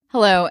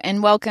Hello,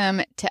 and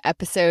welcome to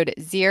episode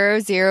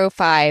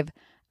 005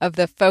 of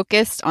the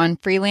Focused on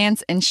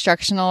Freelance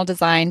Instructional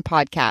Design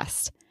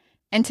podcast.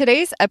 And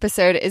today's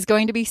episode is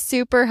going to be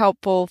super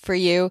helpful for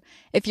you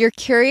if you're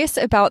curious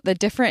about the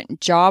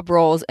different job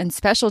roles and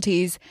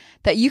specialties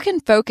that you can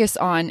focus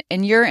on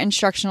in your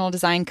instructional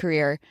design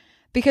career,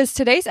 because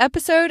today's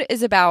episode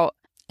is about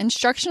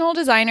instructional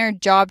designer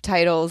job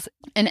titles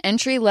and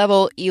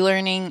entry-level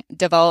e-learning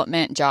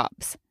development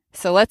jobs.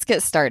 So let's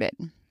get started.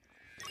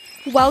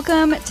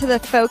 Welcome to the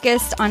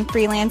Focused on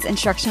Freelance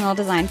Instructional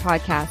Design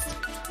podcast,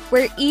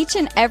 where each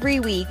and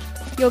every week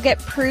you'll get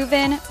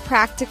proven,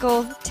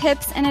 practical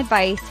tips and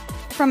advice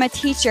from a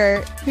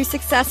teacher who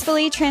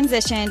successfully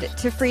transitioned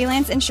to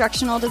freelance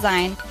instructional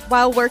design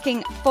while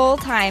working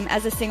full-time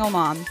as a single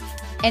mom.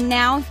 And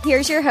now,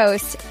 here's your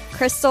host,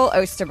 Crystal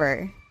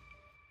Osterber.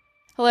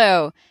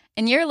 Hello,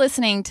 and you're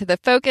listening to the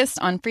Focused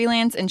on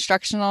Freelance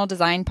Instructional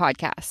Design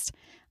podcast.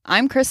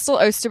 I'm Crystal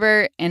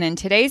Osterber, and in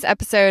today's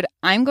episode,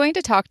 I'm going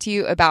to talk to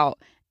you about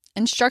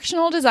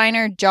instructional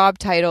designer job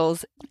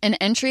titles and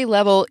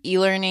entry-level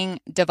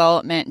e-learning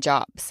development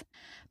jobs.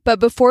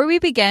 But before we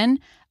begin,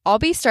 I'll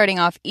be starting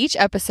off each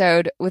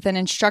episode with an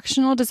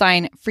instructional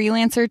design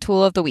freelancer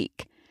tool of the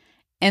week.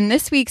 And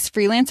this week's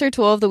freelancer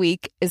tool of the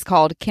week is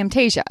called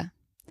Camtasia.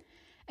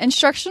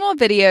 Instructional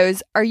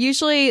videos are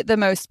usually the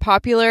most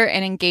popular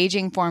and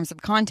engaging forms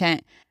of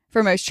content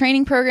for most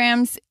training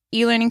programs,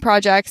 e-learning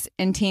projects,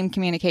 and team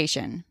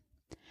communication.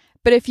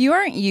 But if you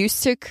aren't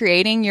used to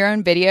creating your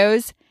own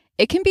videos,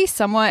 it can be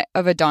somewhat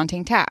of a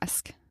daunting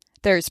task.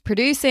 There's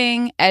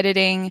producing,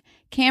 editing,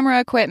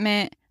 camera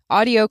equipment,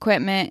 audio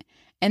equipment,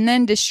 and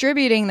then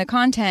distributing the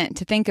content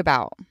to think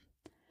about.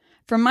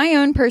 From my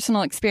own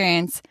personal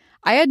experience,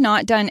 I had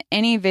not done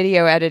any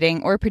video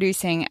editing or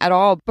producing at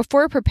all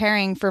before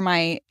preparing for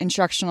my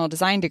instructional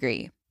design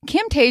degree.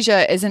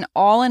 Camtasia is an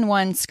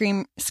all-in-one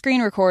screen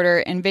recorder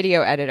and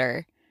video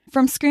editor.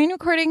 From screen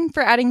recording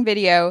for adding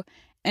video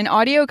and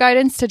audio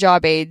guidance to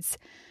job aids,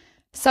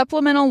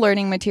 supplemental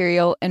learning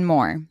material, and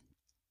more.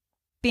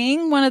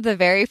 Being one of the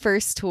very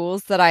first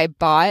tools that I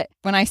bought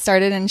when I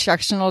started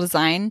instructional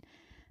design,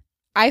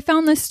 I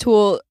found this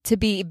tool to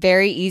be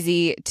very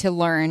easy to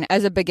learn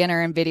as a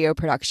beginner in video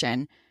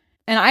production.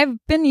 And I've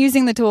been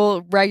using the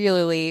tool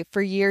regularly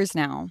for years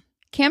now.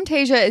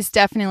 Camtasia is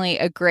definitely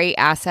a great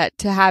asset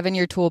to have in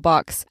your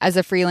toolbox as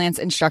a freelance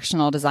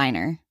instructional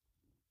designer.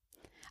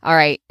 All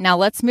right, now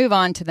let's move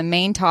on to the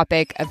main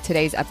topic of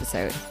today's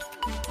episode.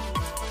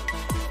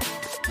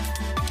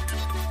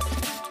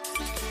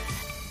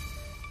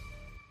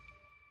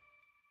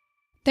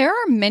 There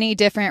are many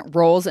different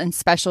roles and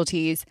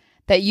specialties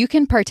that you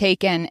can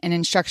partake in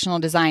instructional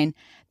design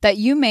that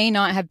you may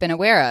not have been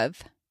aware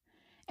of.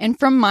 And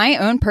from my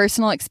own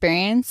personal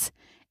experience,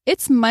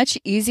 it's much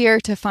easier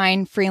to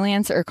find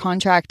freelance or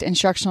contract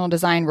instructional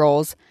design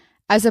roles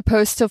as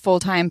opposed to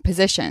full-time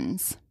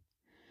positions.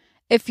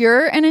 If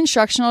you're an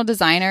instructional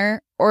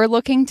designer or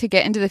looking to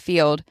get into the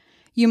field,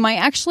 you might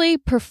actually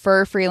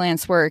prefer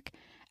freelance work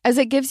as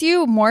it gives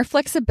you more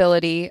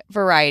flexibility,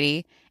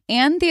 variety,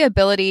 and the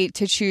ability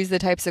to choose the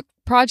types of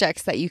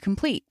projects that you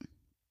complete.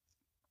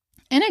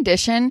 In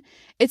addition,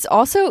 it's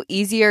also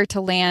easier to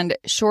land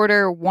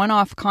shorter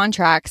one-off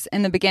contracts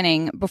in the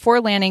beginning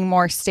before landing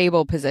more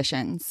stable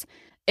positions.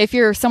 If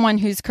you're someone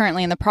who's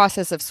currently in the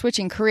process of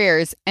switching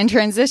careers and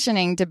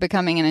transitioning to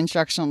becoming an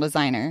instructional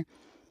designer.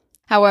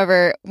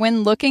 However,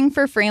 when looking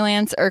for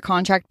freelance or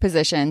contract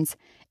positions,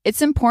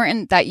 it's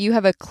important that you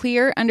have a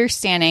clear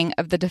understanding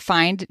of the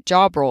defined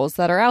job roles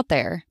that are out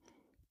there.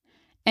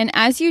 And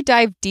as you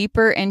dive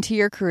deeper into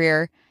your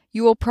career,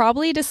 you will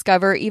probably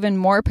discover even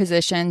more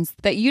positions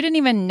that you didn't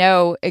even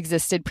know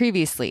existed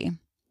previously.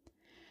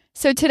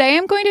 So today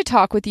I'm going to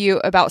talk with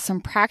you about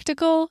some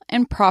practical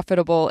and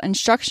profitable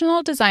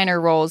instructional designer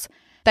roles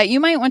that you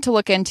might want to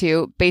look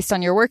into based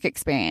on your work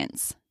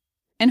experience.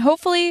 And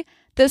hopefully,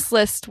 this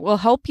list will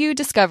help you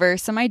discover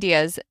some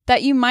ideas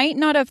that you might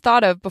not have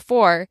thought of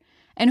before,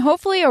 and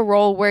hopefully a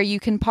role where you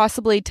can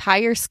possibly tie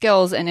your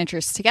skills and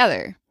interests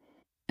together.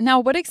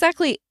 Now, what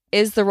exactly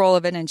is the role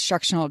of an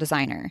instructional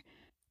designer,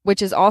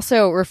 which is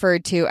also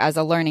referred to as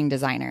a learning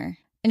designer?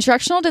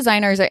 Instructional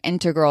designers are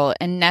integral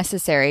and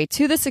necessary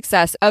to the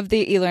success of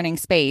the e-learning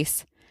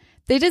space.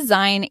 They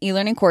design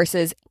e-learning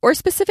courses or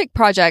specific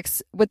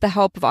projects with the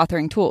help of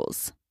authoring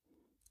tools.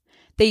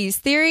 They use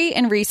theory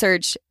and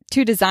research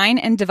to design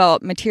and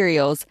develop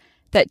materials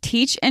that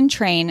teach and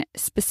train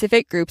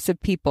specific groups of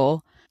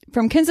people,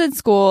 from kids in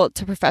school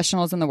to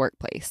professionals in the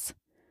workplace.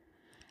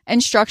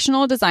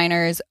 Instructional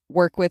designers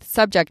work with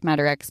subject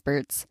matter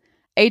experts,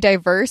 a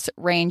diverse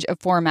range of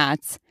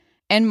formats,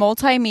 and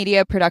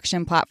multimedia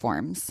production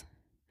platforms.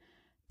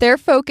 Their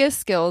focus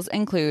skills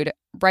include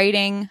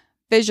writing,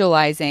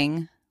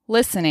 visualizing,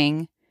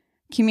 listening,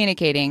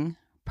 communicating,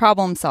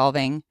 problem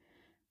solving,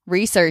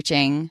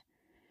 researching,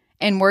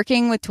 and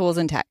working with tools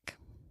and tech.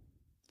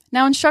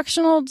 Now,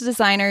 instructional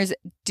designers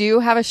do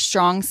have a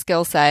strong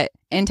skill set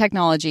in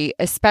technology,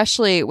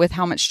 especially with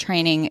how much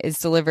training is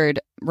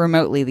delivered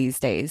remotely these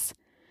days.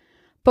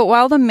 But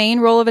while the main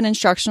role of an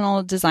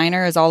instructional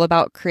designer is all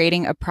about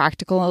creating a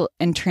practical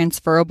and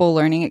transferable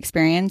learning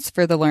experience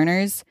for the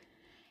learners,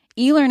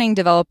 e-learning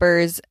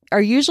developers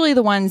are usually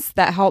the ones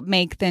that help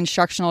make the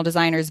instructional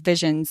designer's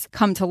visions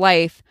come to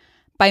life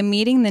by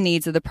meeting the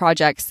needs of the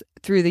projects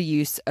through the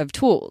use of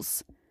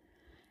tools.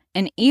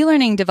 And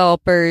e-learning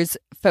developers'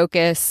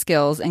 focus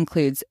skills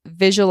includes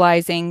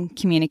visualizing,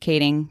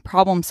 communicating,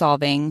 problem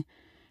solving,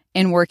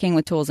 and working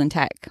with tools and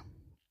tech.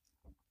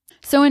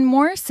 So in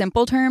more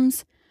simple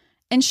terms,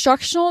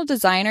 instructional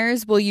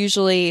designers will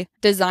usually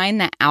design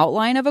the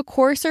outline of a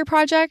course or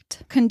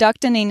project,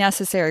 conduct any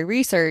necessary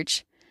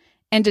research,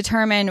 and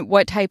determine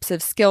what types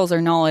of skills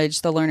or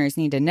knowledge the learners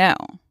need to know.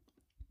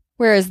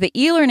 Whereas the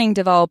e-learning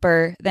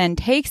developer then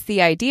takes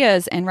the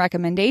ideas and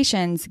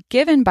recommendations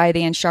given by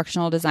the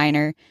instructional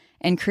designer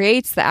and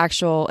creates the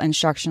actual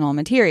instructional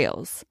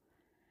materials.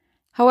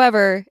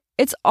 However,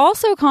 it's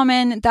also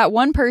common that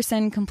one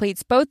person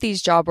completes both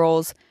these job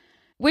roles,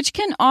 which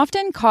can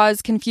often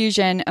cause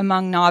confusion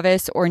among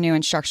novice or new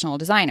instructional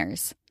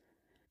designers.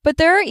 But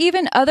there are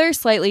even other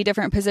slightly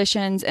different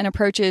positions and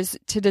approaches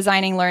to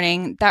designing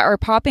learning that are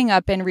popping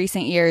up in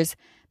recent years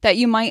that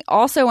you might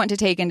also want to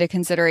take into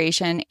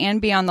consideration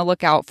and be on the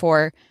lookout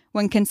for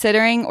when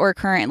considering or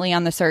currently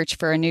on the search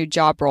for a new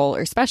job role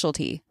or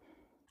specialty.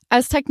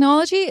 As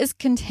technology is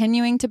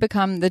continuing to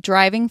become the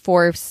driving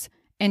force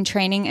in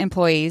training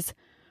employees,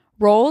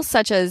 roles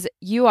such as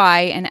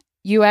UI and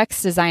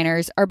UX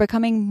designers are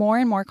becoming more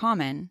and more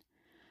common.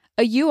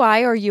 A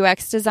UI or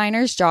UX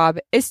designer's job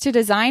is to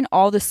design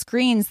all the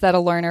screens that a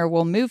learner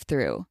will move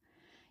through.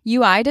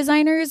 UI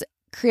designers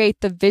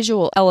create the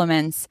visual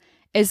elements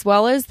as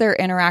well as their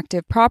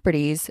interactive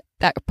properties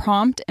that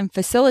prompt and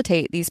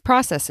facilitate these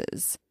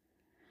processes.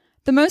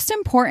 The most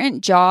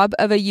important job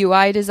of a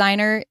UI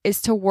designer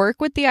is to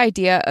work with the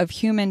idea of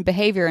human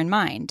behavior in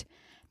mind,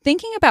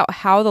 thinking about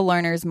how the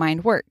learner's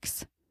mind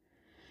works.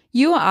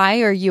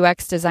 UI or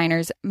UX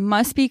designers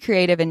must be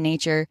creative in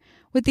nature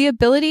with the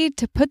ability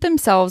to put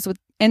themselves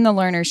in the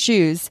learner's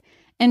shoes,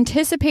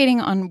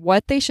 anticipating on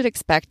what they should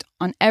expect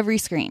on every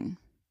screen.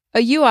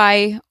 A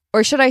UI,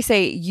 or should I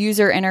say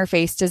user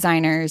interface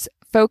designer's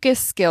focus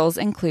skills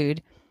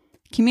include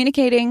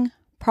communicating,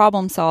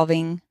 problem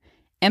solving,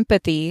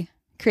 empathy,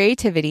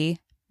 creativity,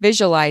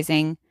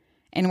 visualizing,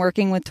 and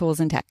working with tools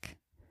and tech.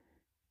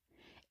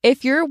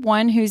 If you're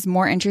one who's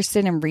more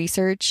interested in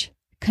research,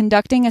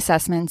 conducting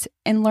assessments,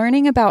 and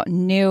learning about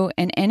new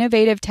and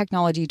innovative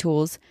technology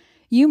tools,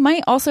 you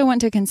might also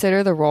want to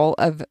consider the role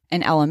of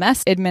an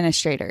LMS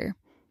administrator.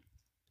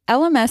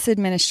 LMS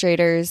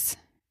administrators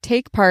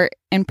take part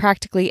in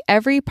practically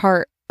every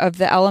part of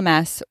the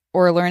LMS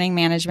or learning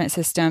management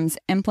system's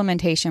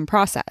implementation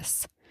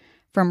process,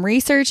 from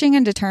researching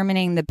and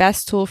determining the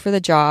best tool for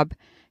the job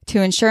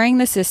to ensuring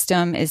the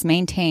system is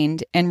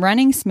maintained and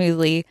running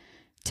smoothly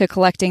to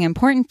collecting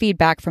important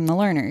feedback from the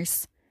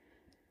learners.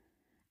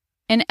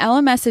 An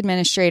LMS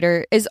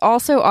administrator is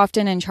also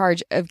often in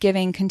charge of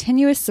giving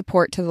continuous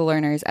support to the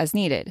learners as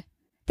needed.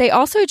 They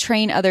also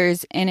train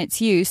others in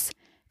its use,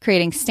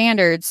 creating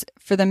standards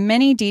for the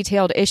many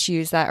detailed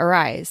issues that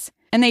arise,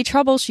 and they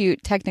troubleshoot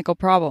technical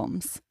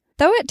problems.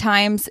 Though at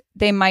times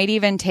they might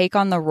even take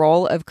on the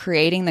role of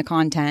creating the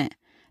content,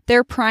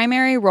 their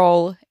primary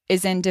role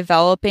is in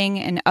developing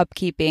and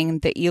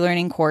upkeeping the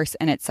e-learning course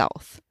in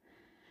itself.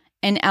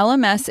 An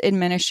LMS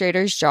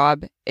administrator's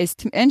job is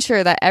to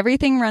ensure that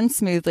everything runs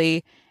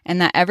smoothly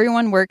and that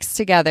everyone works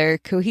together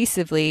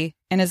cohesively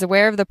and is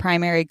aware of the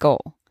primary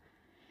goal.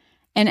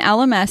 An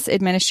LMS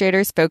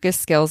administrator's focus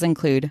skills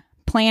include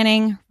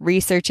planning,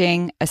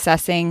 researching,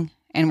 assessing,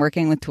 and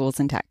working with tools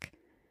and tech.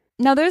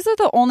 Now, those are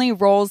the only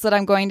roles that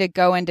I'm going to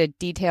go into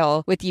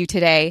detail with you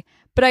today,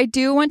 but I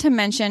do want to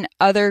mention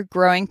other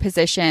growing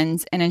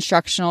positions in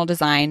instructional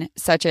design,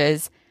 such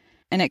as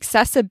an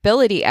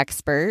accessibility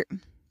expert,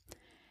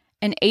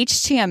 an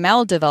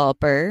HTML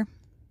developer,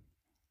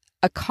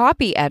 a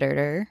copy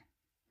editor,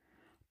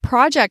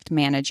 project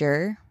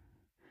manager,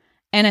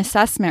 and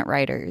assessment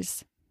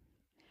writers.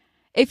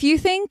 If you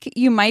think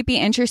you might be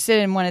interested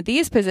in one of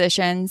these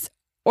positions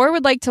or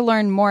would like to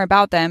learn more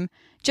about them,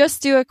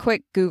 just do a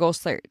quick Google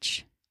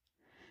search.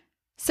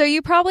 So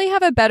you probably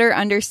have a better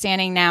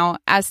understanding now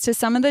as to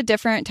some of the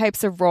different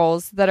types of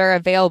roles that are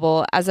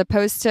available as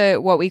opposed to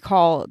what we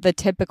call the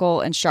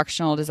typical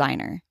instructional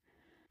designer.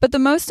 But the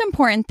most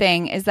important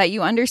thing is that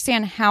you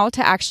understand how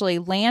to actually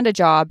land a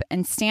job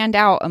and stand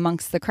out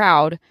amongst the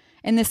crowd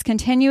in this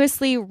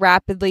continuously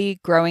rapidly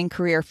growing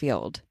career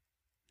field.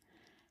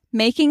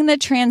 Making the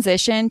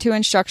transition to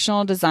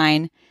instructional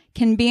design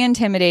can be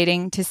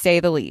intimidating to say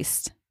the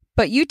least.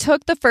 But you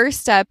took the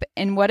first step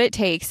in what it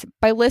takes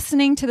by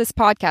listening to this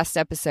podcast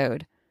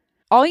episode.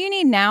 All you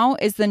need now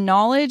is the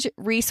knowledge,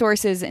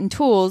 resources, and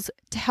tools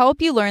to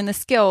help you learn the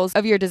skills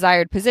of your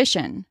desired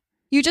position.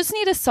 You just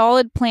need a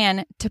solid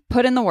plan to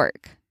put in the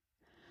work.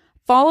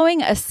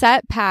 Following a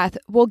set path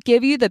will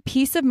give you the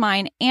peace of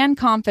mind and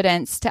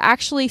confidence to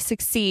actually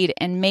succeed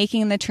in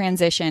making the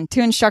transition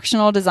to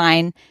instructional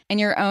design in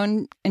your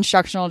own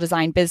instructional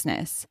design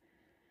business.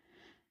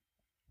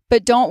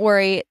 But don't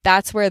worry,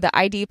 that's where the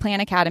ID Plan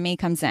Academy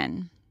comes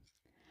in.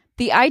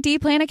 The ID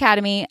Plan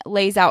Academy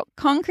lays out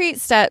concrete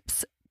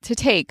steps to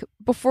take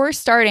before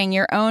starting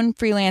your own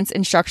freelance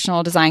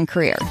instructional design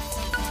career.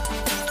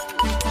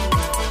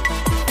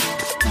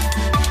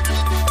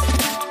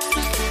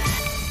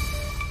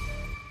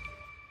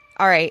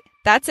 All right,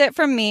 that's it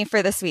from me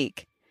for this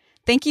week.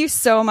 Thank you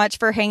so much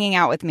for hanging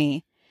out with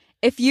me.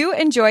 If you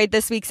enjoyed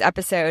this week's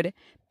episode,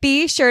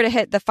 be sure to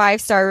hit the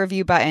 5-star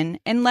review button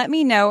and let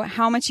me know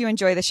how much you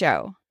enjoy the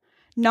show.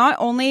 Not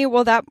only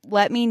will that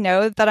let me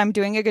know that I'm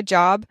doing a good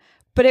job,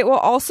 but it will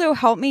also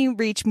help me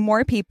reach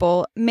more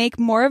people, make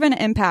more of an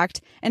impact,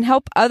 and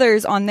help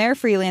others on their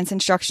freelance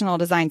instructional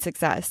design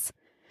success.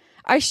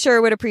 I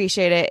sure would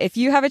appreciate it if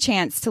you have a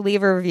chance to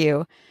leave a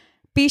review.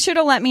 Be sure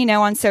to let me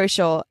know on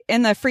social,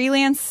 in the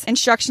Freelance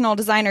Instructional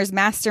Designers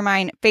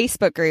Mastermind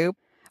Facebook group,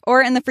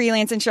 or in the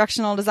Freelance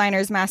Instructional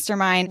Designers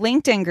Mastermind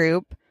LinkedIn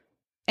group.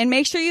 And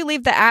make sure you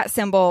leave the @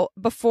 symbol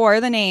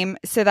before the name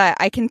so that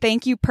I can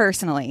thank you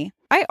personally.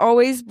 I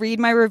always read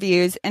my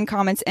reviews and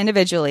comments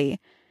individually,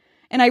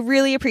 and I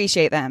really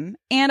appreciate them,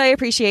 and I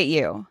appreciate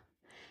you.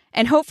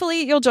 And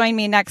hopefully you'll join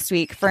me next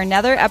week for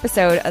another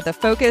episode of the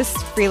Focused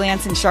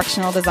Freelance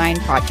Instructional Design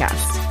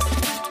Podcast.